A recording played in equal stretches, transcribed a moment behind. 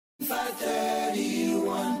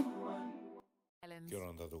531. Kia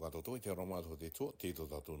ora tātou katoa, te aroa mātua te toa, te to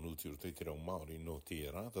tātou nūtiru te reo Maori no te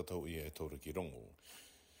rā, tātou ia e taura ki rongo.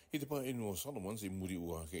 I te pā inu o Solomons, i muri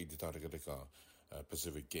ua ke i te tārekateka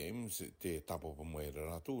Pacific Games, te tāpapa mai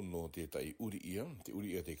rātou no te tai uri ia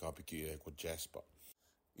te kāpiki e ko Jasper.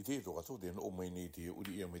 I te to katoa, te no mai nei te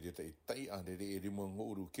uri ia me te tai ānere e rima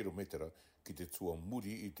ngōru kilometera ki te tua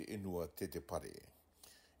muri i te inua te pare.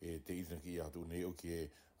 E te irina ki atu nei o ki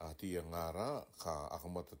a tia ngā rā, ka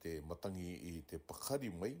akamata te matangi i te pakari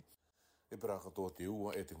mai, e para katoa te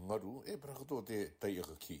ua e te ngaru, e para katoa te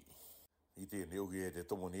taiaka ki. I te neo ki e te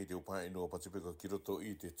tomo nei te upae no Pasifika ki roto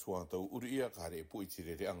i te tuatau uri ia, ka re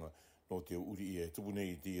poitire re anga no te uri ia, tupu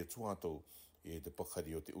nei te tuatau i te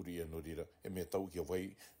pakari o te uri ia no rira, e mea tau kia vai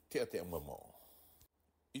te ate amamao.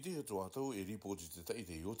 I te tuatau e ripoti te tai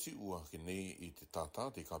te ioti ua ke nei i te tata,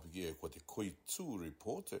 te kapiki e kua te Koitu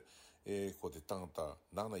report, e kua te tangata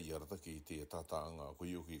nana i arataki i te tata anga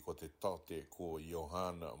koiuki kua te tate ko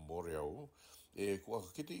Johanna Moriau, e kua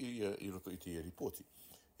kite i roto i te ripoti.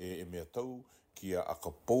 E mea tau kia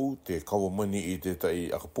akapou te kawamani i te tai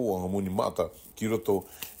akapou anga muni mata ki roto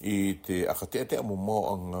i te akateate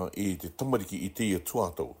amamao anga i te tamariki i te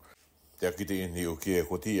tuatau. Te akite e ni o kia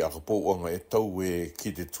ko ti akapou anga e tau e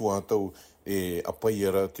ki te tuatau e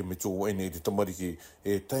apaiara te me tō ene te tamariki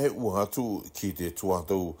e tae ua atu ki te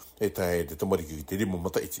tuatau e tae te tamariki ki te rima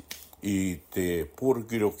mataiti. I te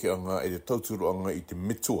pōrukiro ki anga e te tauturu anga i te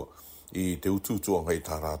metua i te ututu anga i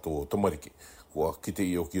tā rātou tamariki. Kua kite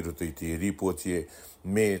i o ki roto i te ripoti e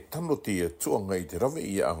me tano te tuanga i te rawe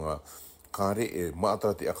i anga kāre e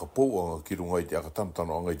maata te akapou anga ki runga i te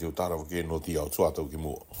akatanatano anga i te utarawa ke no ti au tuatau ki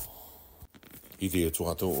mua. I te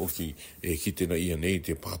tuatau o ki e kitena ia nei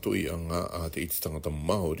te pātoi anga a te iti tangata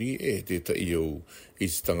Maori e te tai au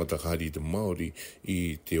iti tangata kāri te Maori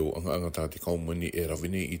i te o anga tā te kaumani e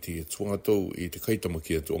rawene i te tuatau i te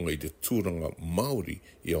kaitamaki atu anga i te tūranga Maori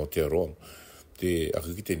i Aotearoa. Te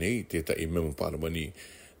akakite nei te tai mema pāramani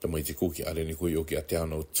tamai te kōki arene koi o ki a te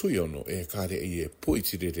anau tui ono e kāre e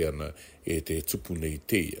poitirere ana e te tupu nei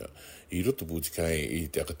teia. I roto pūti kai i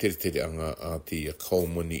te akatere anga a te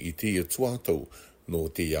kaumani i te tuatau no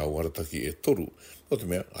te warataki e toru. No te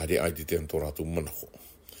mea, are ai te antoratu manako.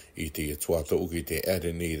 I te tuatau ki te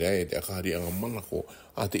ere nei rei te akari anga manako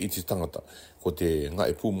a te iti tangata. Ko te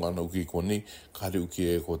ngai pūmana uki ko nei, kāre uki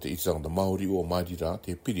e ko te iti tangata Maori o Mairira,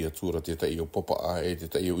 te piri atura te tai o papa a e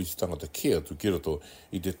te tai o iti tangata ke atu ki roto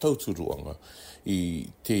i te tauturu anga i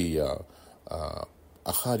te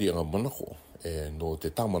akari anga manako no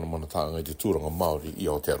te tāmana manatanga i te tūranga Maori i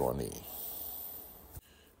Aotearoa nei.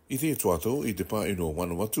 I te tuatau, i te pā ino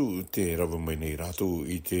Vanuatu, te rawa mai nei rātou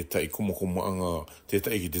i te tai komakoma anga, te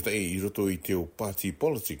tai ki te tai i roto i te o party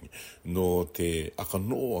politics, no te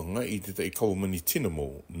akanoa anga i te tai kawamani tinamo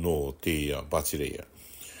no te Batireia.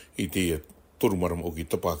 I te toru marama o ki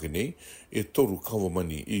tapake nei, e toru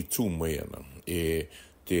kawamani i tū mai ana, e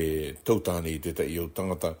te tautane i te tai o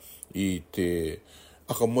tangata i te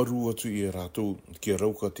akamaru atu i rātou kia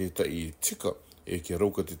rauka te tai tika, e kia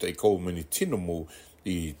rauka te tai kawamani tinamo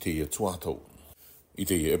i te tuatau. I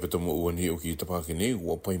te epetama uani o ki tapake nei,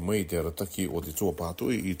 ua pai mai te arataki o te tua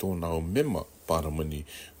pātoi i tōna o mema pāramani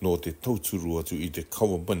no te tauturu atu i te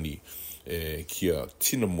kawamani kia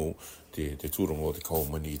tinamo te tūranga o te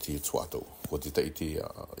kawamani i te tuatau. Ko te tai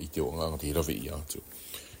i te o nganga te rawe i atu.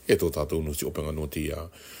 E tō tātou no si openga no te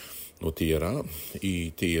rā, i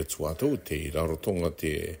te tuatau, te rarotonga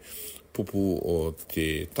te pupu o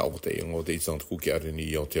te taotai o te itangata kuki areni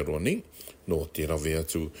i Aotearoa nei, no te rawe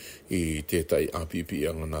atu i te tai apipi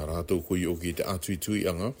anga nā rātou koi o ki te atuitui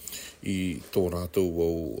anga i tō rātou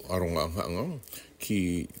au aronga anga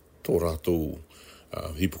ki tō rātou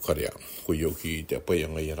hipukarea koi o ki te apai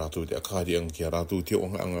anga i rātou te akari anga ki a rātou te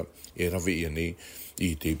onga anga e rawe ia nei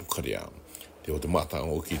i te hipukarea. Te o te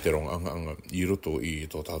mātanga o ki te ronga anga i roto i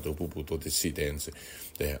tō tātou pupu tō te sit-ins,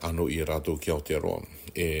 te ano i rātou ki Aotearoa.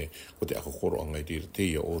 Ko te akakoro anga i tira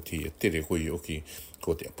teia o te tere koi o ki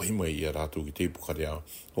ko te apaimai i rātou ki te ipukarea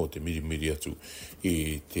o te mirimiri atu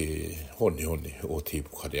i te hone o te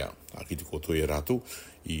ipukarea. Aki te kotoe rātou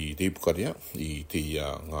i te ipukarea i te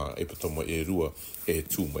ngā epatoma e rua e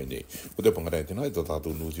tūmai nei. Ko te pangarai tēnā i tō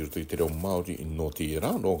tātou nūti roto i te reo Maori no te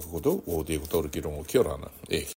rā, no kakotou o te kotaura ki rongo kia rana.